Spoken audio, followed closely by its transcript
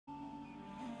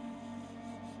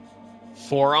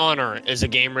For Honor is a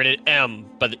game rated M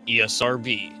by the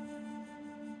ESRB.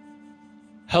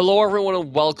 Hello everyone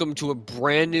and welcome to a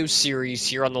brand new series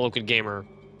here on The Local Gamer.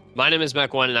 My name is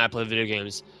Mac1 and I play video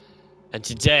games. And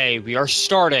today we are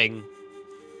starting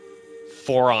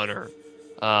For Honor.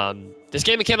 This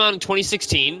game came out in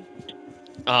 2016.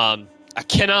 I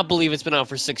cannot believe it's been out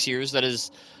for 6 years. That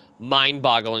is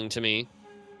mind-boggling to me.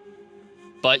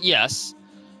 But yes.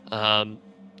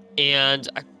 And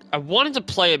I wanted to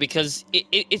play it because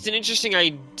it's an interesting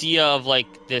idea of,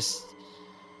 like, this,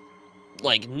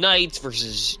 like, knights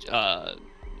versus,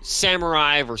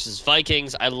 samurai versus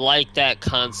Vikings. I like that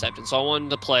concept, and so I wanted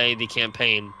to play the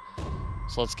campaign.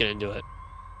 So let's get into it.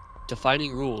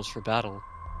 Defining rules for battle.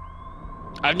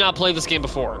 I've not played this game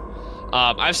before.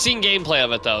 I've seen gameplay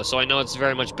of it, though, so I know it's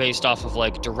very much based off of,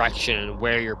 like, direction and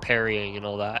where you're parrying and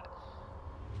all that.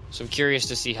 So I'm curious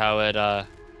to see how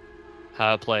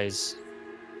it plays.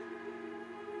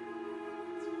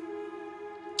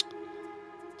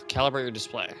 Calibrate your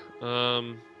display.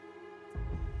 We'll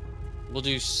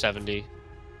do 70.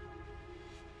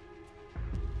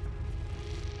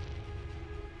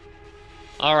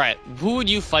 Alright, who would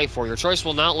you fight for? Your choice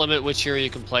will not limit which hero you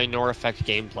can play, nor affect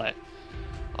gameplay.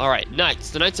 Alright, Knights.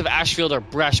 The Knights of Ashfield are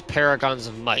brash paragons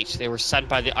of might. They were sent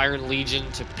by the Iron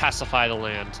Legion to pacify the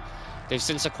land. They've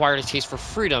since acquired a taste for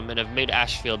freedom and have made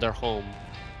Ashfield their home.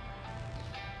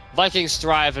 Vikings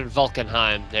thrive in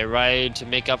Valkenheim. They ride to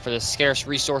make up for the scarce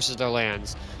resources of their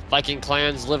lands. Viking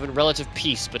clans live in relative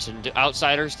peace, but to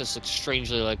outsiders, this looks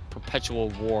strangely like perpetual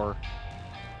war.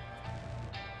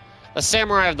 The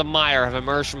samurai of the Mire have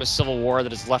emerged from a civil war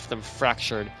that has left them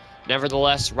fractured.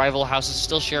 Nevertheless, rival houses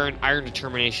still share an iron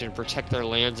determination to protect their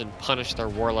lands and punish their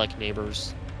warlike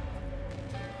neighbors.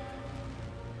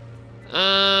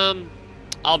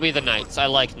 I'll be the Knights. I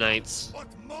like Knights.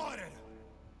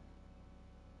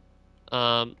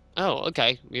 Oh,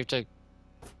 okay. We have to...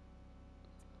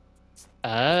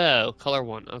 Oh, color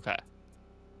 1. Okay.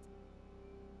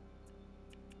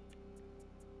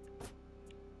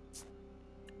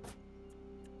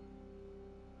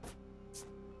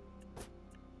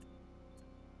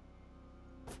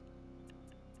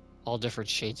 All different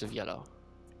shades of yellow.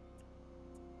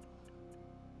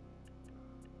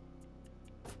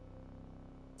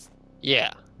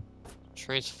 Yeah.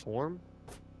 Transform?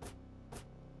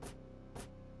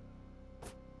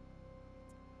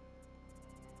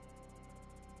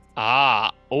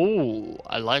 Ah, oh,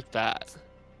 I like that.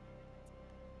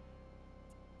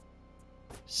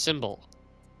 Symbol.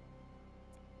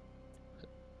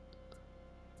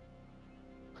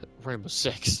 Rainbow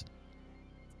Six.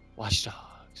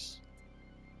 Watchdogs.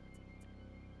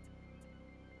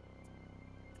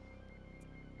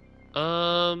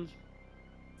 Oh,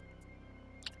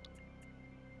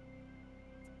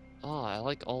 I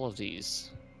like all of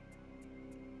these.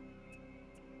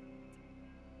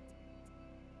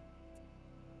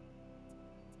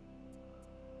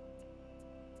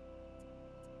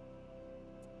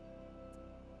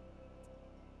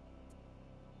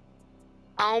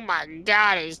 Oh my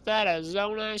god, is that a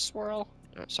Zonai swirl?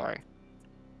 Oh, sorry.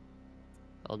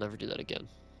 I'll never do that again.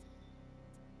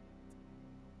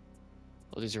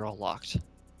 Oh, these are all locked.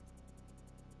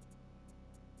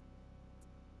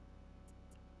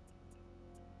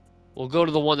 We'll go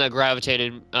to the one that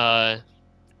gravitated, oh.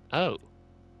 Oh.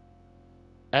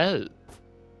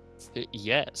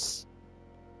 Yes.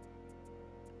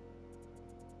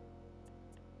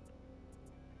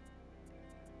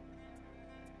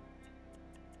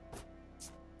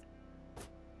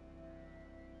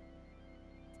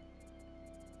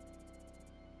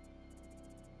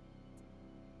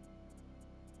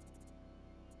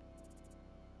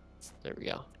 There we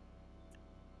go.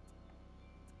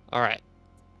 All right.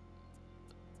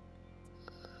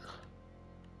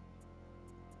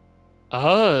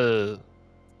 Oh.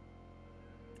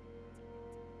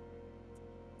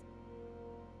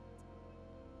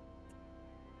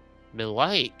 Me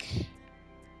like.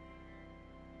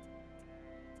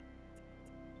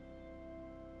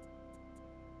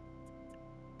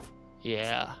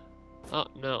 Yeah. Oh,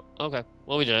 no. Okay.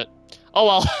 Well, we did it. Oh,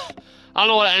 well. I don't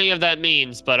know what any of that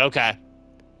means, but okay.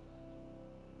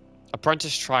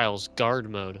 Apprentice Trials, Guard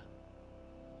Mode.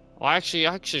 Well, I actually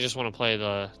just want to play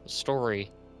the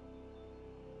story.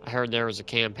 I heard there was a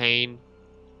campaign.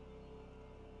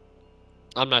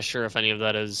 I'm not sure if any of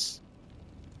that is...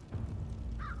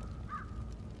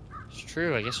 It's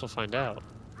true, I guess we'll find out.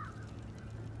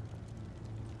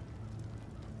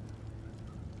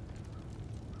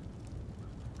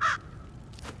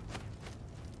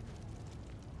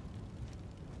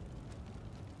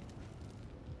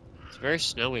 It's very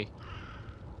snowy.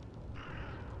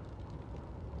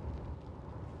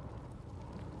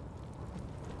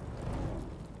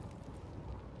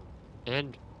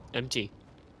 And empty.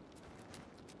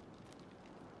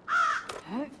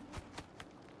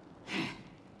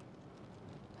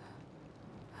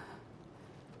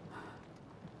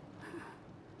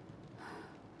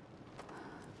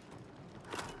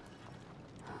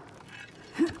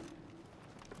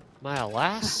 My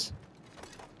alas?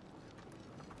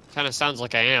 Kind of sounds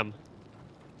like I am.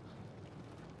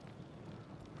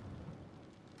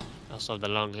 I also have the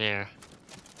long hair.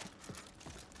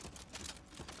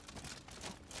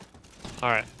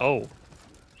 Alright. Oh.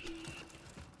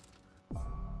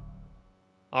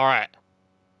 Alright.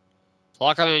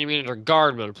 Lock on enemy under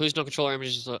guard mode. Please don't control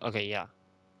images. Okay, yeah.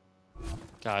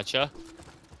 Gotcha.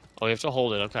 Oh, you have to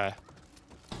hold it. Okay.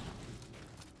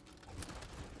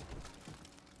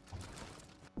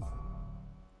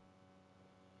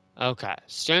 Okay.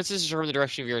 Stances determine the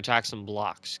direction of your attacks and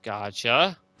blocks.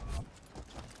 Gotcha.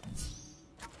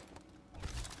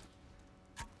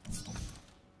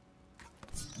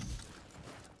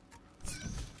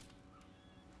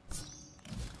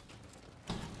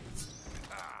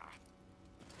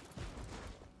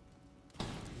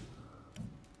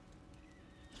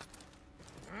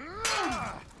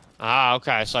 Ah,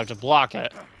 okay, so I have to block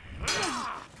it.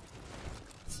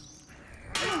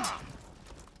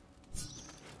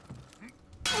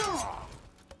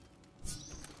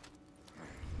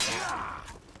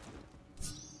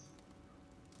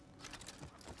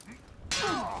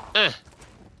 Eh.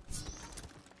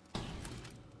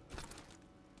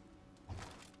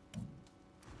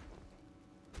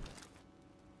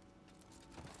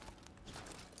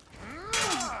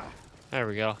 There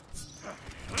we go.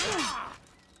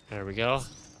 There we go.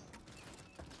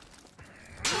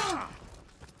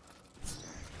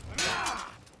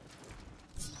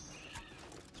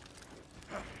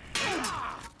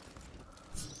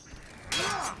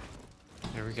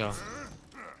 There we go.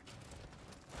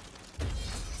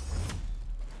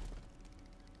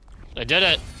 I did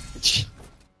it!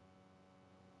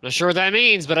 Not sure what that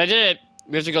means, but I did it!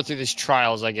 We have to go through these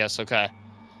trials, I guess, okay.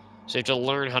 So you have to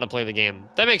learn how to play the game.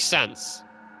 That makes sense.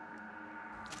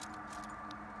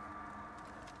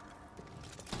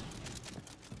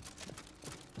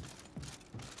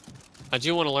 I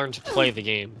do want to learn to play the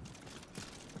game.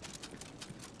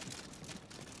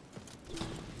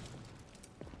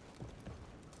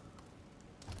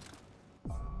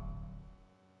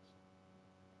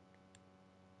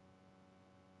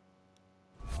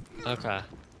 Okay.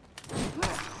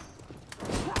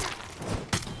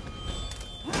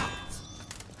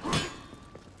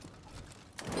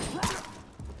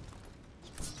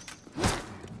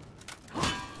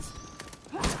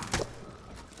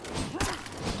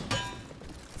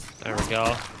 There we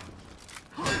go.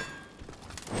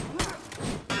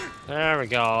 There we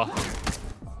go.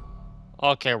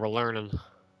 Okay, we're learning.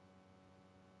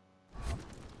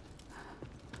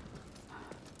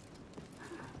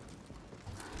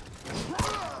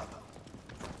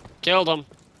 Killed him.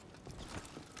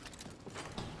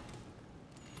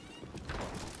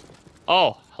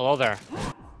 Oh, hello there.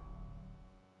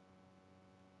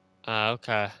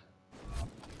 Okay.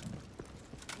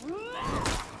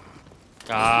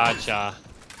 Gotcha.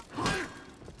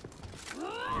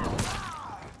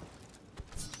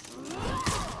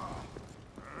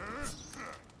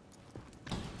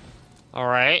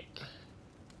 Alright.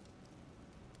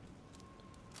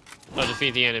 So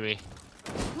defeat the enemy.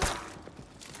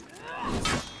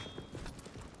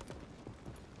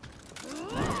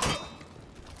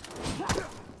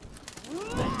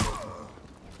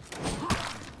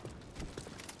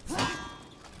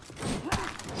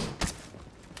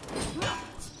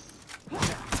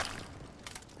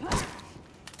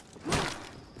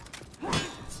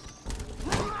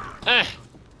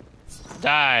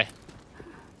 Die.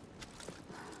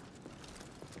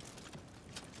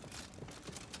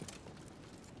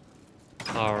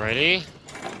 Alrighty.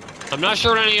 I'm not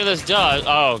sure what any of this does.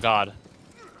 Oh, God.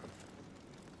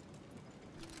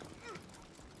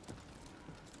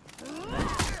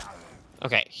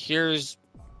 Okay, here's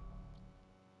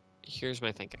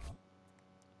my thinking.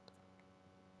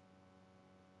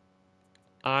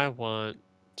 I want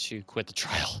to quit the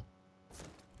trial.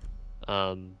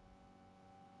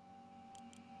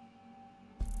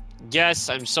 Yes,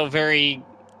 I'm so very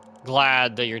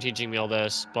glad that you're teaching me all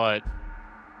this, but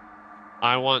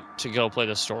I want to go play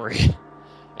the story.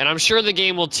 And I'm sure the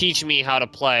game will teach me how to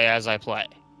play as I play.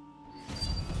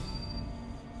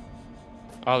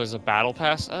 Oh, there's a battle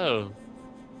pass? Oh.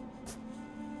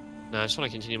 No, I just want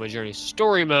to continue my journey.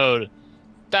 Story mode.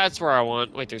 That's where I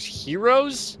want. Wait, there's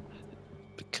heroes?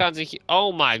 Because of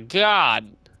oh my God.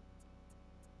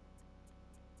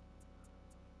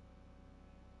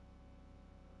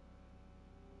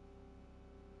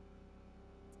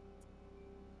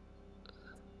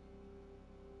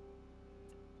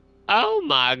 Oh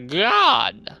my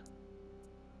god!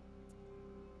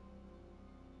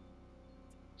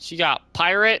 She got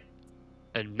pirate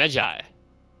and magi.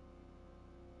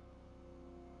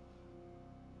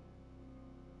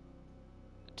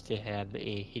 Do they have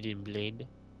a hidden blade?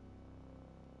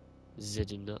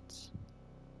 Zeddy nuts.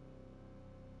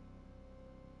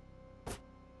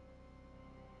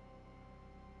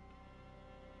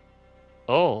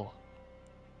 Oh.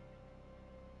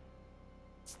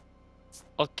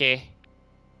 Okay.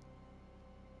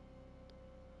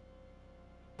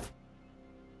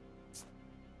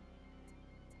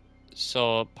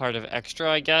 So, part of extra,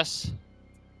 I guess?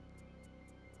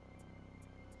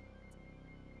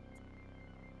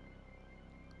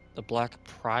 The Black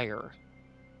Prior.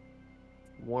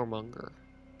 Warmonger.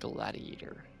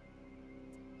 Gladiator.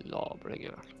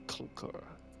 Lawbringer. Conqueror.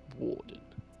 Warden.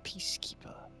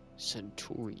 Peacekeeper.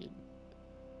 Centurion.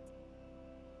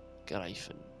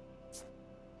 Greifen.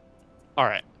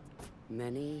 Alright.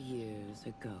 Many years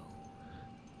ago,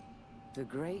 the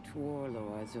great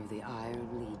warlords of the Iron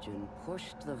Legion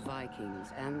pushed the Vikings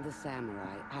and the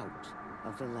samurai out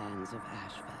of the lands of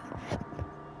Ashfeld.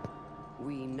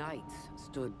 We knights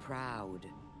stood proud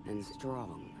and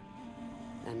strong,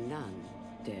 and none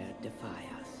dared defy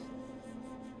us.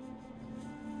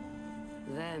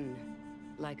 Then,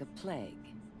 like a plague,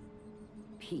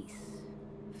 peace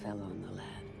fell on the land.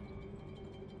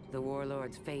 The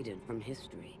warlords faded from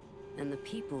history, and the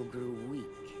people grew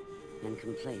weak and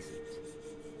complacent.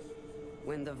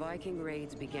 When the Viking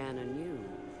raids began anew,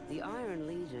 the Iron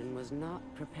Legion was not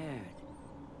prepared.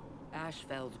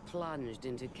 Ashfeld plunged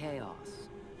into chaos.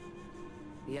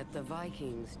 Yet the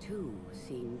Vikings, too,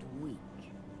 seemed weak.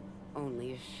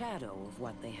 Only a shadow of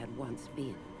what they had once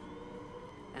been.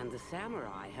 And the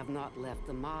samurai have not left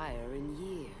the mire in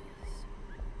years.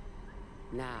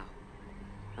 Now,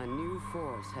 a new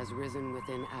force has risen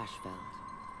within Ashfeld.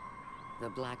 The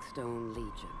Blackstone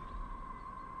Legion.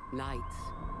 Knights,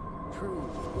 true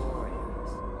warriors.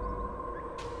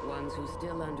 Ones who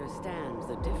still understand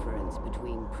the difference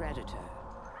between predator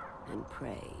and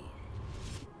prey.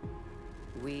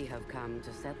 We have come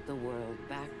to set the world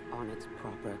back on its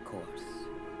proper course.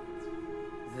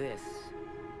 This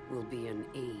will be an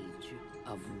age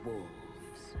of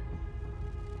wolves.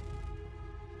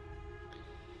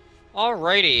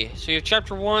 Alrighty, so you have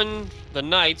Chapter 1, the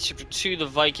Knights, Chapter 2, the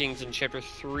Vikings, and Chapter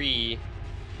 3,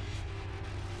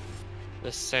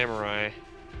 the Samurai.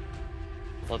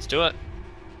 Let's do it.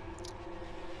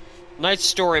 Knights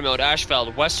Story Mode,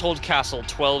 Ashfeld, Westhold Castle,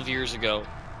 12 years ago.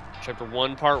 Chapter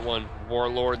 1, Part 1,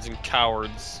 Warlords and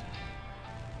Cowards.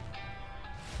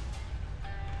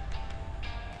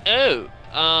 Oh,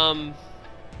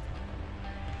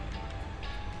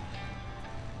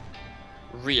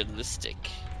 realistic.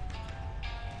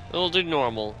 We'll do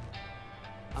normal.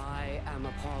 I am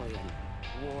Apollyon,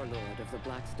 warlord of the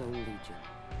Blackstone Legion.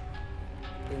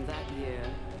 In that year,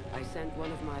 I sent one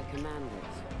of my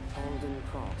commanders, Holden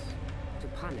Cross, to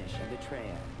punish a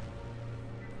betrayer.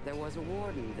 There was a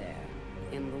warden there,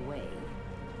 in the way.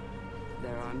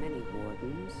 There are many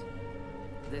wardens.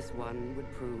 This one would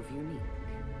prove unique.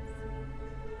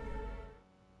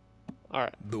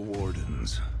 Alright. The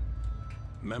Wardens.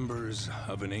 Members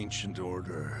of an ancient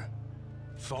order.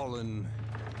 Fallen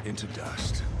into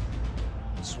dust.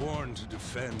 Sworn to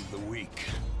defend the weak.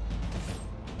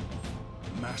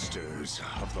 Masters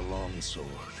of the longsword.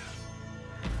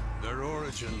 Their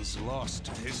origins lost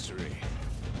to history.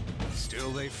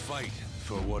 Still they fight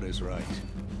for what is right.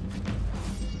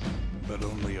 But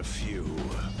only a few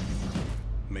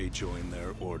may join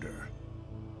their order.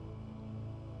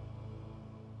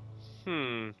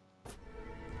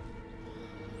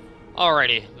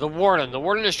 Alrighty, the Warden. The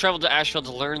Warden has traveled to Ashfield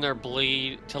to lend their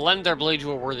blade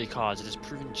to a worthy cause. It has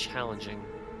proven challenging.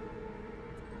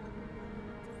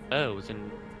 Oh, we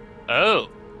can... Oh!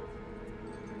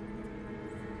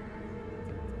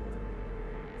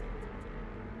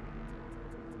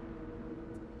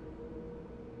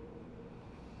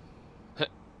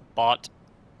 Bot.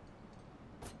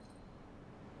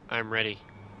 I'm ready.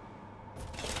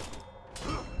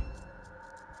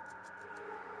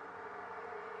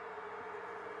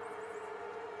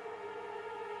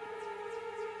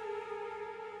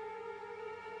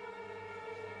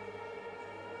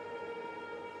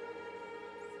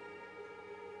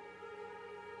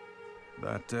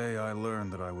 That day I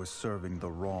learned that I was serving the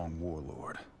wrong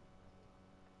warlord.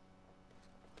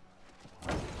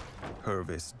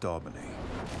 Hervis Daubeny.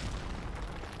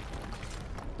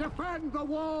 Defend the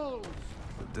walls!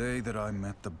 The day that I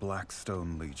met the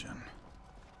Blackstone Legion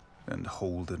and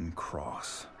Holden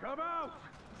Cross. Come out!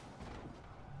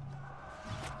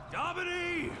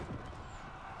 Daubeny!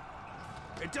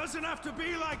 It doesn't have to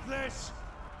be like this!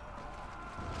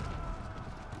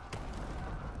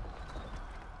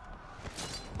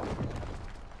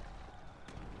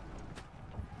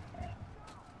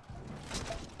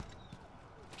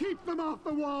 Keep them off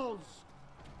the walls!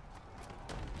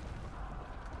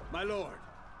 My lord.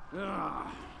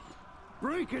 Ah,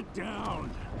 break it down!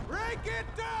 Break it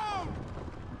down!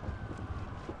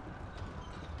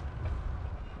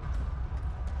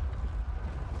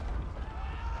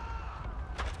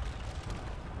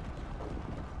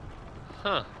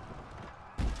 Huh.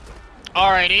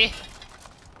 Alrighty.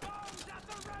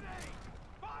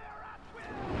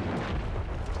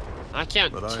 I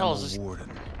can't But tell, I is am this a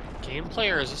warden.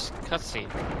 gameplay or is this cutscene?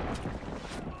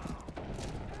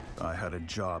 I had a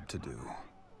job to do.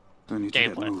 I need to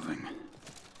get Gameplay. moving.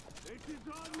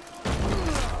 The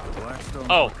Blackstones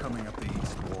Oh. were coming up the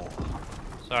east wall.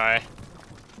 Sorry.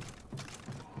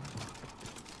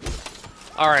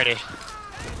 Alrighty.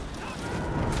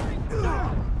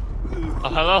 Oh,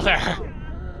 hello there.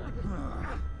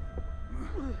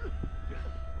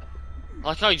 I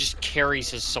like how he just carries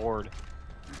his sword.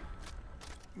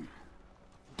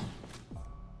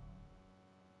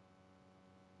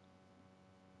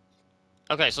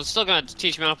 Okay, so it's still gonna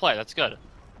teach me how to play. That's good.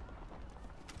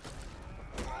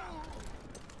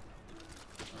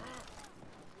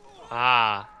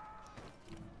 Ah.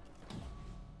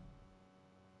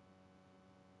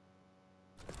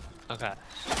 Okay.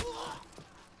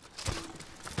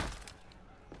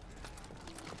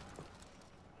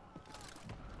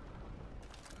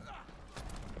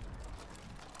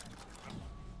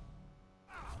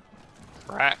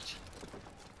 Correct.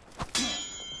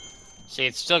 See,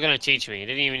 it's still gonna teach me. You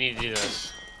didn't even need to do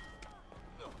this.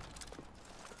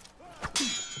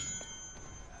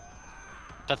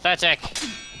 Pathetic.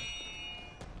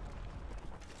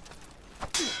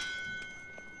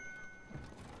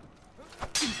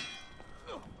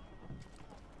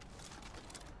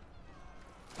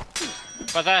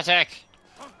 Pathetic.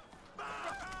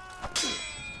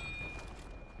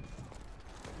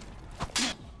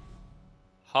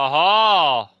 Ha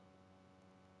ha.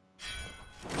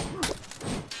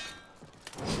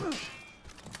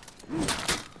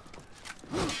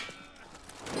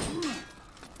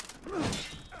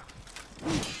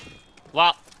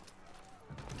 Well.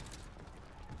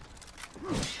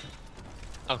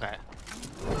 Okay.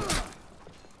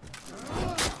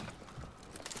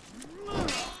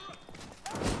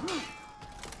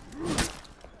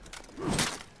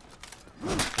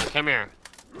 Come here.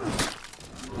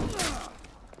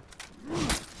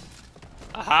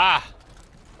 Aha!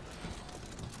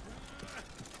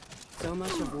 So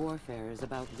much of warfare is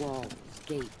about walls,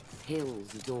 gates, hills,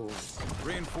 doors.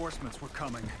 Reinforcements were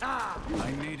coming.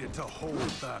 I needed to hold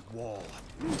that wall.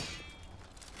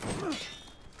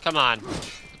 Come on.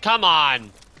 Come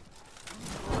on!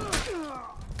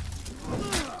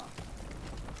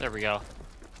 There we go.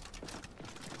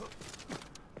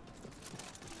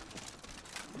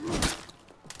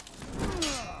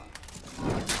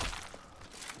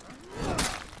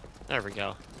 There we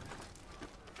go.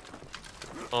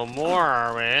 Oh, more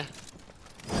are we?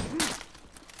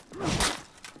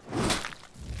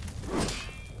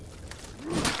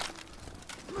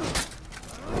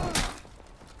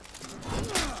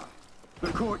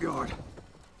 The courtyard.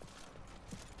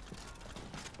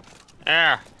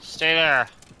 There. Stay there.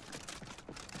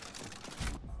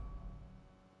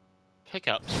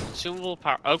 Pickups. Consumable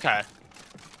power. Okay.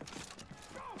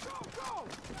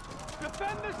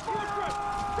 Defend this fortress!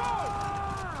 Go!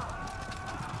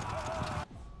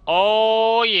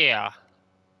 Oh, yeah.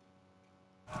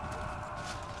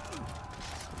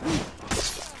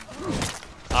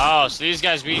 Oh, so these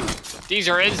guys these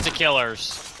are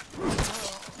insta-killers.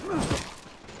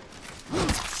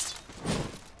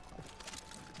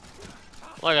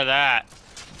 Look at that.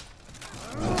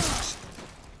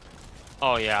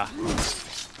 Oh, yeah.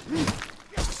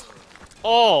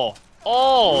 Oh!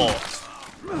 Oh!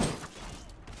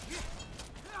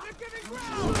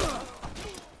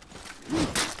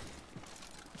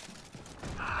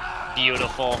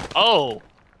 Beautiful. Oh!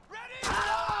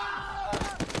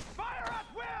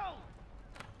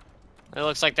 It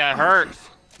looks like that hurt.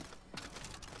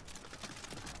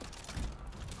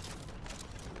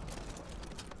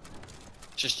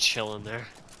 Just chilling there.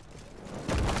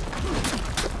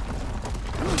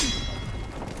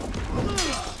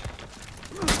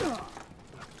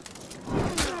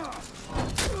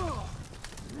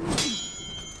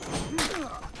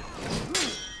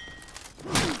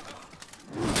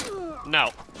 No.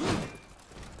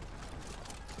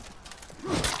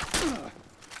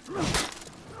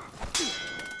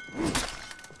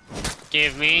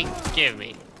 Give me.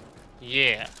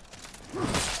 Yeah.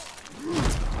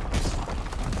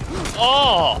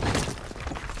 Oh!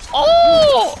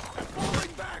 Oh!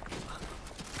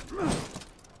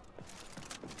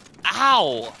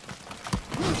 Ow!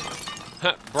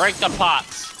 Break the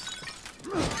pots.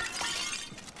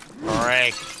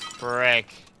 Break.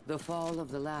 Break. The fall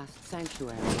of the last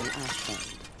sanctuary in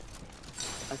Ashford.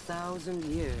 1,000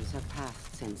 years have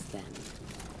passed since then.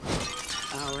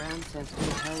 Our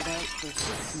ancestors held out for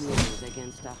 6 years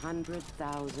against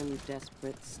 100,000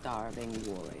 desperate, starving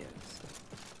warriors.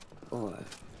 Or,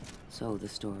 so the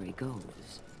story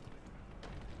goes.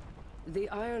 The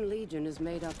Iron Legion is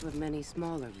made up of many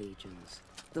smaller legions.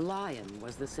 The lion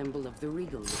was the symbol of the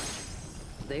Regal Legion.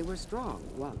 They were strong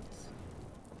once.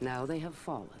 Now they have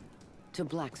fallen to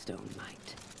Blackstone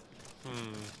might.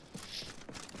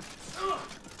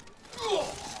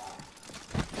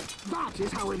 That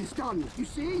is how it is done, you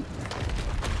see?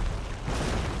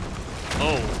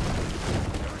 Oh.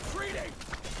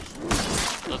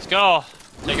 Let's go.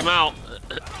 Take him out.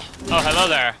 Oh, hello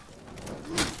there.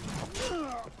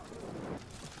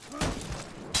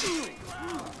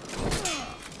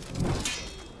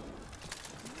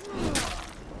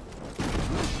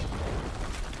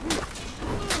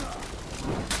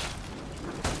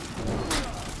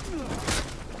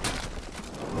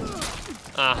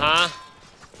 Uh-huh.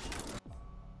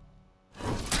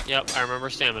 Yep, I remember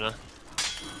stamina.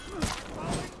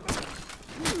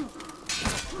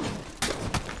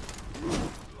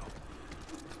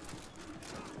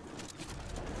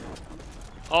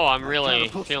 Oh, I'm really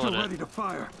feeling ready it. to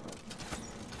fire.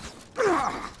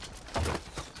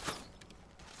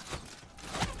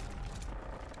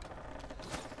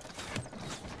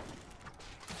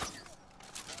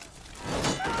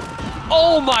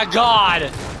 Oh my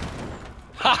god!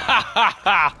 Ha ha ha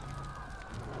ha!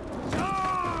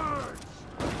 Charge!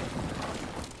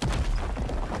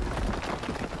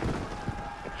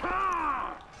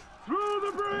 Ha! Through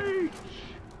the breach!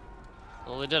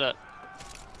 Well, they did it.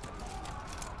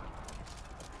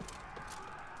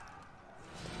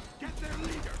 Get their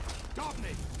leader,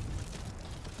 Dobney!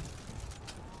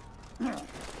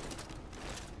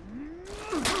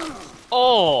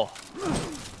 Oh!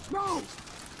 No!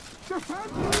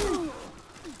 Defend!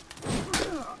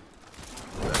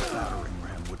 Battering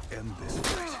ram would end this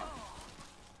fight.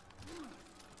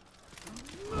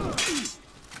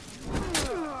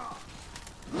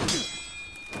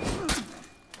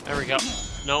 There we go.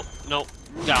 Nope, nope.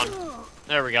 Down.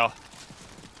 There we go.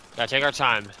 Gotta take our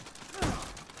time.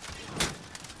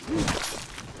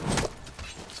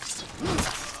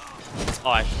 Oh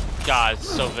my god, it's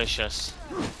so vicious.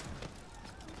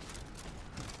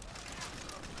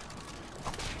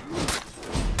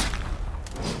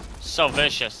 So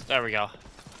vicious. There we go.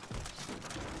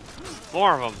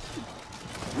 More of them.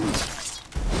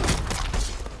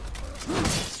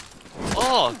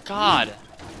 Oh god.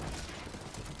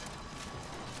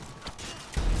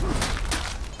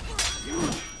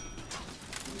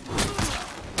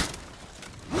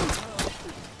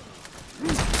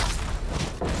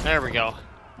 There we go.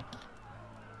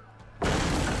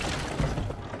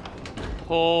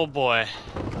 Oh boy.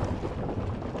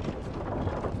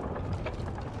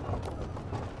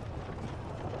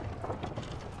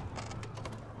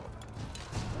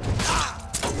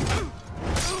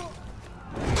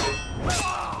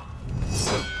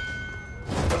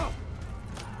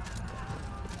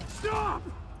 Stop!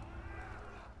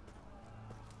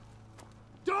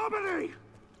 Domini!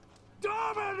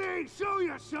 Domini! Show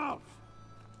yourself!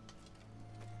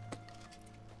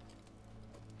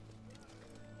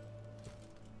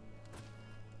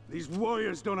 These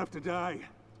warriors don't have to die.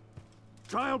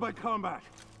 Trial by combat.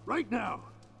 Right now.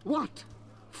 What?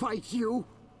 Fight you?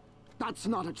 That's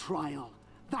not a trial.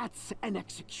 That's an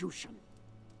execution.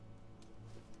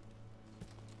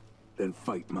 Then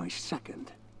fight my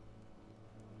second.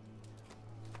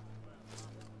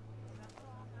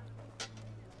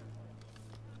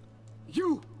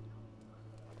 You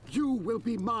will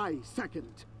be my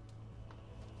second.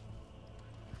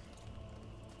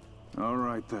 All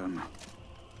right, then.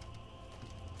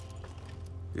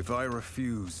 If I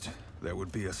refused, there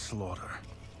would be a slaughter.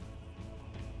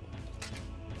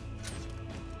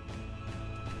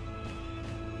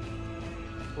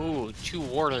 Ooh, 2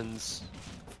 wardens.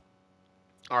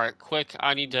 Alright, quick,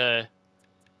 I need to...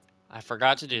 I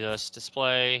forgot to do this.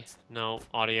 Display. No.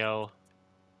 Audio.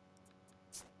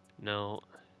 No.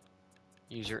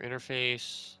 User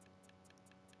interface.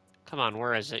 Come on,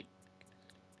 where is it?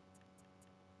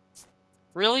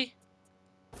 Really?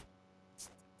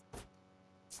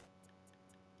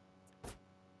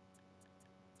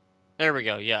 There we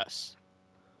go, yes.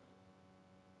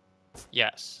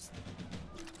 Yes.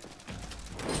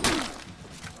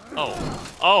 Oh.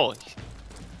 Oh.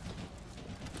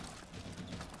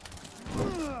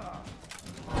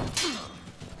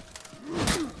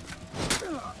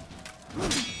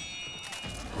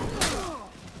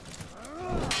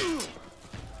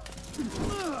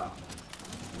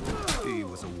 He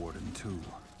was a warden too.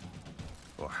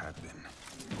 Or had been.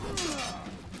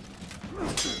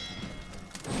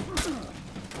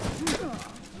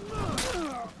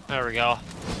 There we go.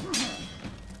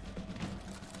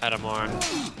 Had him more.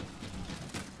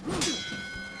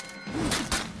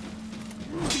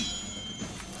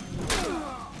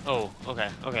 Oh, okay,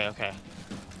 okay, okay.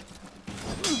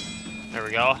 There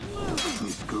we go.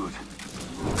 He's good.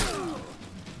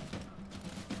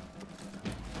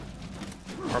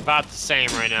 We're about the same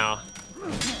right now.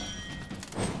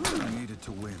 I needed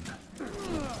to win.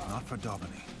 Not for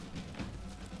Domini.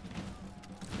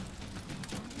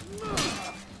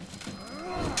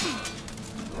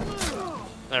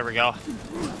 There we go.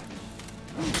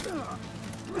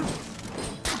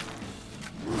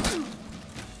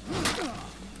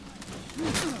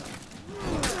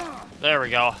 There we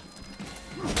go.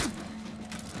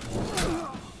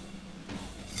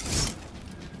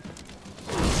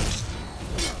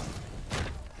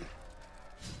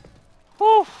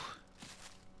 Whew.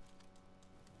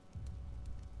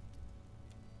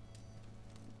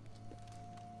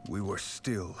 We were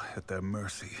still at their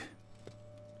mercy.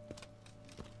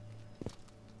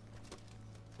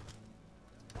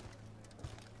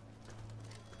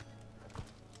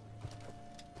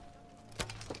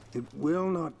 It will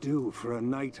not do for a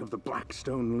knight of the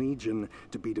Blackstone Legion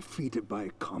to be defeated by a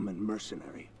common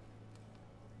mercenary.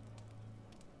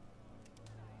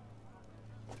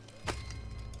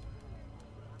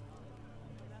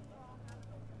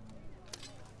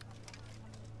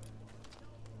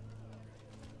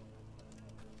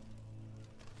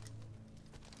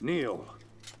 Kneel.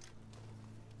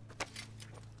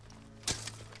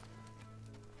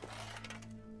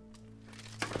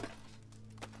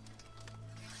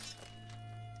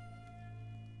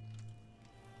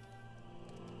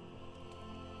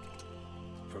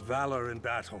 For valor in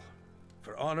battle,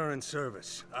 for honor and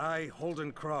service, I,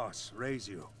 Holden Cross, raise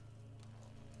you.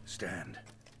 Stand,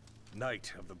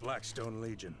 Knight of the Blackstone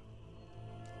Legion.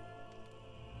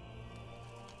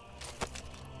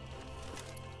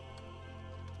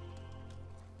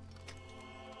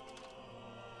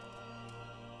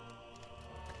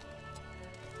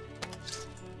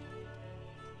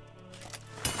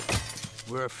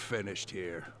 We're finished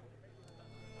here.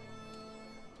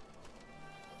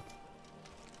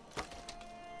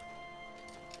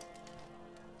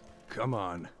 Come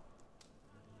on.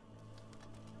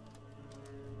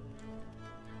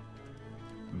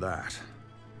 That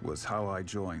was how I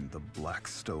joined the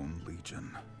Blackstone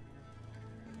Legion.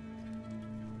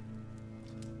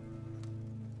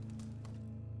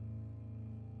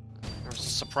 There's a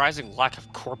surprising lack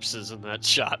of corpses in that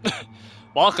shot.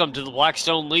 Welcome to the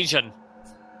Blackstone Legion.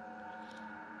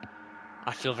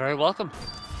 I feel very welcome.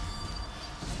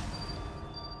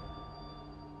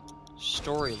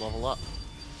 Story level up.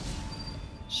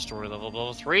 Story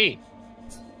level 3.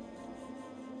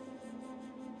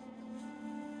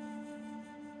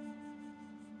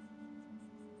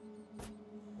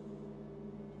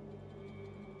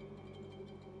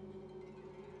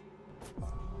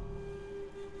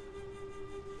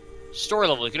 Story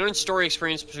level. You can earn story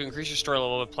experience to increase your story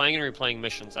level by playing and replaying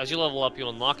missions. As you level up, you'll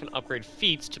unlock and upgrade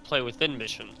feats to play within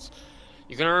missions.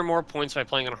 You can earn more points by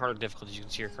playing on harder difficulties. You can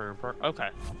see your current part. Okay.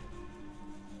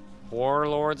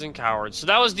 Warlords and Cowards. So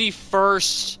that was the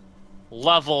first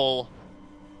level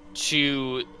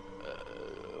to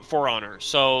For Honor.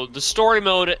 So the story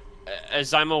mode,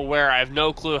 as I'm aware, I have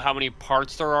no clue how many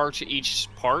parts there are to each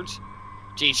part,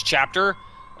 to each chapter,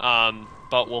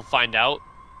 but we'll find out.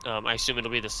 I assume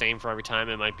it'll be the same for every time.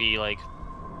 It might be like,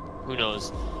 who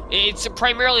knows. It's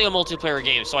primarily a multiplayer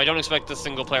game, so I don't expect the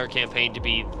single-player campaign to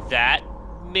be that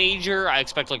major. I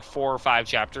expect like 4 or 5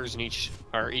 chapters in each,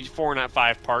 or 4 not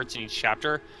 5 parts in each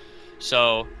chapter.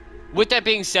 So, with that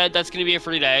being said, that's going to be it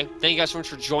for today. Thank you guys so much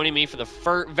for joining me for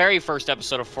the very first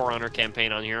episode of For Honor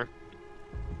campaign on here.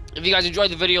 If you guys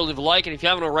enjoyed the video, leave a like, and if you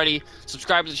haven't already,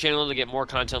 subscribe to the channel to get more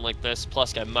content like this,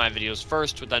 plus get my videos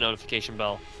first with that notification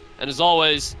bell. And as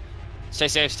always, stay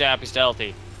safe, stay happy, stay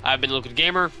healthy. I've been Liquid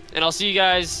Gamer, and I'll see you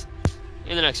guys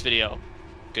in the next video.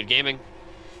 Good gaming.